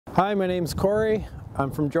Hi, my name's Corey.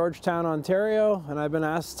 I'm from Georgetown, Ontario, and I've been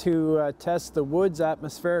asked to test the Woods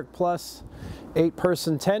Atmospheric Plus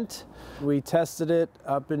 8-person tent. We tested it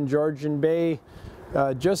up in Georgian Bay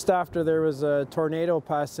just after there was a tornado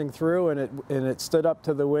passing through, and it stood up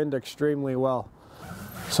to the wind extremely well.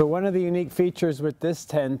 So one of the unique features with this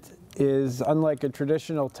tent is, unlike a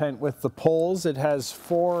traditional tent with the poles, it has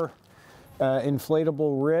 4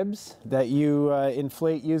 inflatable ribs that you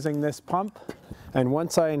inflate using this pump. And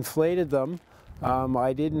once I inflated them,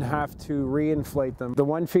 I didn't have to re-inflate them. The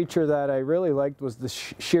one feature that I really liked was the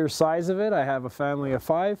sheer size of it. I have a family of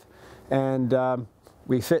 5, and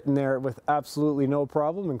we fit in there with absolutely no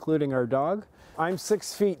problem, including our dog. I'm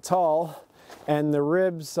 6 feet tall, and the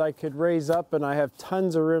ribs I could raise up, and I have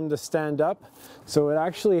tons of room to stand up. So it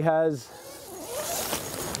actually has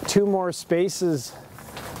 2 more spaces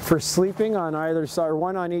for sleeping on either side, or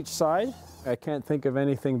 1 on each side. I can't think of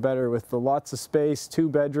anything better with the lots of space, 2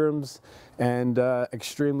 bedrooms, and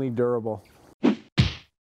extremely durable.